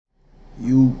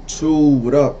YouTube,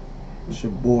 what up? It's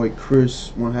your boy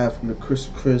Chris, one half from the Chris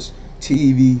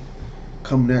TV,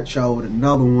 coming at y'all with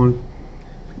another one.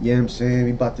 Yeah, I'm saying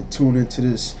we about to tune into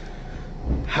this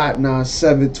hot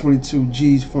 97 22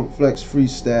 G's Funk Flex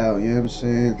freestyle. You know what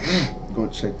I'm saying?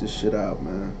 Gonna check this shit out,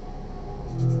 man.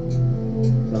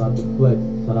 Shout out to Flex,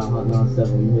 shout out Hot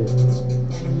 97, we here.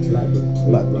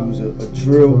 About to use a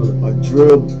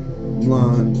drill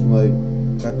line, like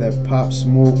got that pop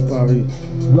smoke probably.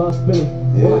 Blood spinning,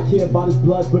 all I care about is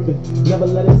blood dripping. Never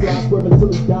let it slide swerve until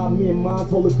it died. Me and mine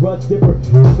told his grudge different.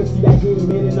 I can see that he ain't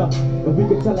man enough, and we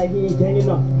can tell that he ain't gang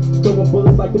enough. Throwing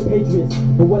bullets like the Patriots,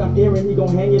 but what I'm hearing, he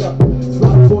gon' hang it up.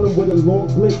 Slide on him with a long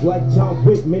flick like John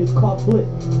Wick, made his car flip.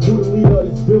 Who the leader of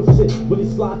this real shit? Will he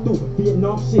slide through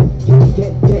Vietnam shit?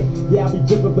 Gang. Yeah, I be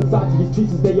dripping Versace, these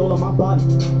pieces, they all on my body.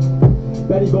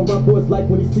 Bet he gon' run for his life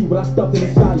when he see what I stuffed in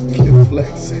his shotty.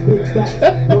 Big back,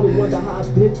 no they wonder how I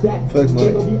did that. They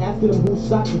gon' be asking him who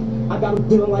shot me. I got him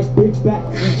feeling like big back.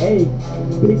 Hey,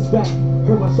 big back,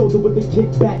 hurt my shoulder with the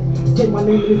kickback. Say my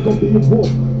name and it's gon' be a war.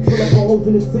 Pull up holes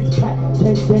in his six pack.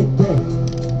 Gang.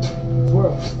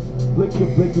 Swirl, blicky to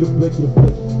blicky to blicky to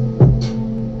blicky.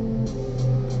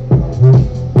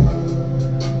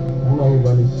 I know who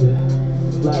run this shit.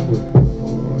 Flatwood.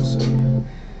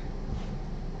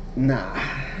 Nah,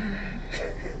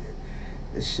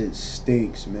 this shit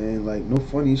stinks, man. Like, no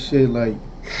funny shit. Like,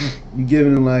 you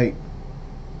giving it like,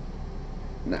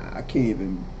 nah, I can't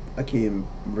even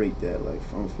rate that. Like,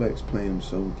 Funk Flex playing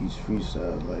himself with these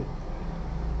freestyles.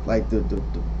 Like the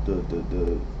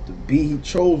beat he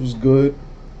chose was good.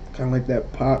 Kind of like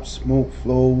that pop smoke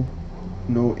flow,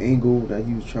 angle that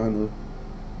he was trying to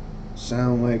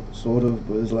sound like, sort of.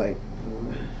 But it's like,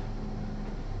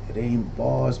 it ain't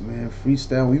bars, man.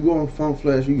 Freestyle, when you go on Funk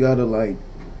Flex, you gotta like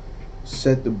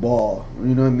set the bar.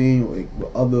 You know what I mean? Like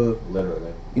with other,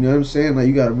 literally. You know what I'm saying? Like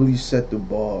you gotta really set the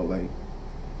bar. Like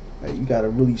you gotta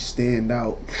really stand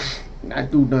out.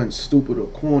 Not do nothing stupid or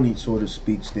corny, so to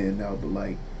speak, stand out, but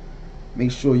like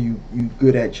make sure you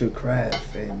good at your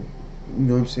craft, and you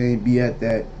know what I'm saying, be at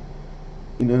that,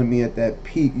 you know what I mean, at that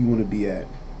peak you wanna be at.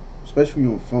 Especially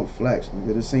when you're on Funk Flex. Like,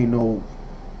 this ain't no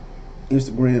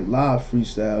Instagram live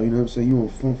freestyle, you know what I'm saying? You on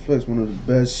Funk Flex, one of the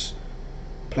best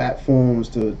platforms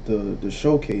to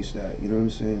showcase that, you know what I'm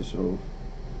saying? So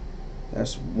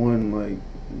that's one, like,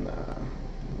 nah,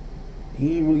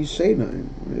 he ain't really say nothing.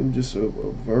 It was just a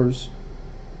verse,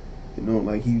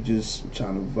 like he just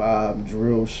trying to vibe,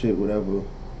 drill shit, whatever.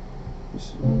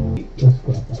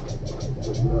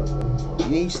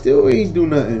 He still ain't do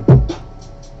nothing.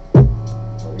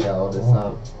 Yeah, all this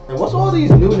time. And what's all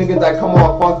these new niggas that come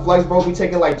on Funk Flex, bro? Be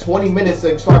taking like 20 minutes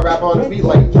to start rapping on the beat.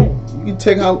 Like, you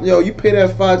take how, you pay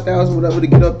that 5,000 whatever to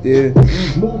get up there.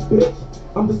 Move, bitch.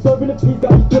 I'm disturbing the peace,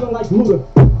 got me feeling like Luda.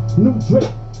 New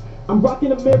drip. I'm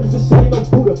rocking a marriage, this shit ain't no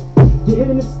Buddha. Get hit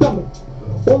in the stomach.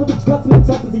 All of the guts and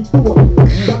the touches he threw up.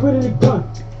 Got rid of the gun.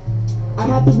 I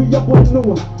had to re-up with a new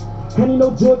one. Henny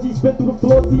no Georgie, spin through the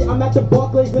floor. See, I'm at the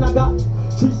Barclays and I got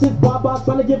tree shit, Baba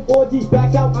trying to give orgies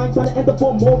back out. I ain't trying to end up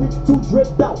on Maury, too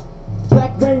dripped out.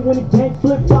 Black rain when the game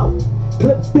flipped out.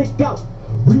 Clip stick out.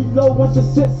 Reload once the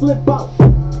shit slip out.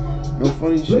 No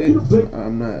funny shit.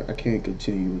 I can't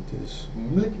continue with this.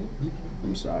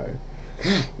 I'm sorry.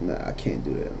 Nah, I can't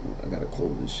do that. I gotta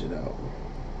close this shit out.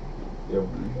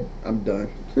 I'm done.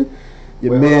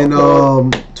 Your man,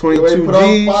 22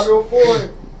 G's.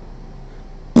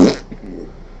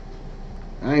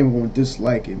 I ain't gonna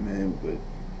dislike it, man, but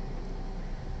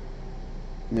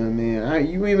you know what I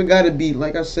mean? You ain't even gotta be,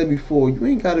 like I said before, you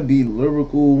ain't gotta be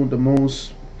lyrical, the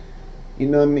most, you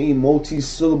know what I mean,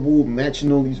 multi-syllable,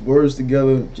 matching all these words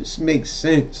together. Just makes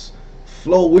sense.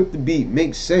 Flow with the beat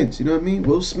makes sense, you know what I mean?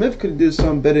 Will Smith could have did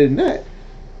something better than that.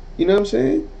 You know what I'm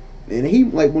saying? And he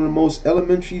like one of the most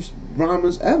elementary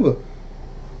rhymers ever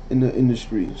in the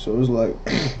industry. So it's like,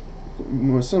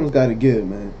 something's gotta give,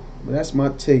 man. But that's my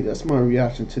take. That's my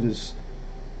reaction to this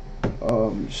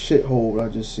shithole I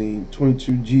just seen.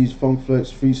 22 G's Funk Flex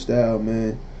freestyle,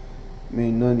 man. I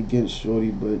mean, nothing against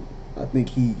Shorty, but I think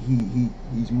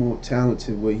he's more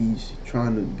talented where he's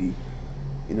trying to be.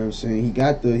 You know what I'm saying? He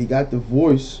got the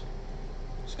voice.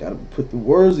 Just gotta put the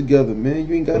words together, man.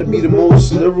 You ain't gotta be the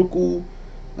most lyrical.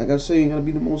 Like I say, you ain't gotta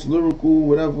be the most lyrical,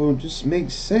 whatever. Just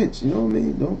makes sense. You know what I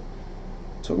mean? Don't.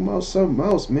 Talking about something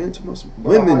else, man. Talking about some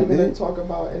women, man. Man. Talk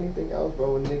about anything else,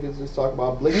 bro. When niggas just talk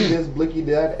about blicky this, blicky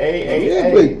that,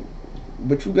 A.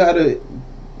 But you gotta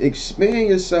expand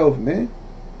yourself, man.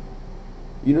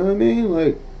 You know what I mean?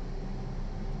 Like,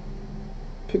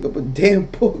 pick up a damn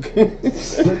book.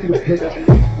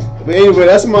 But anyway,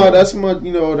 that's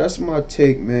my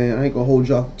take, man. I ain't gonna hold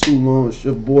y'all for too long. It's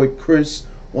your boy Chris,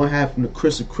 one half from the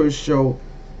Chris of Chris show.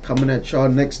 Coming at y'all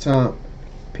next time.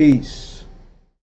 Peace.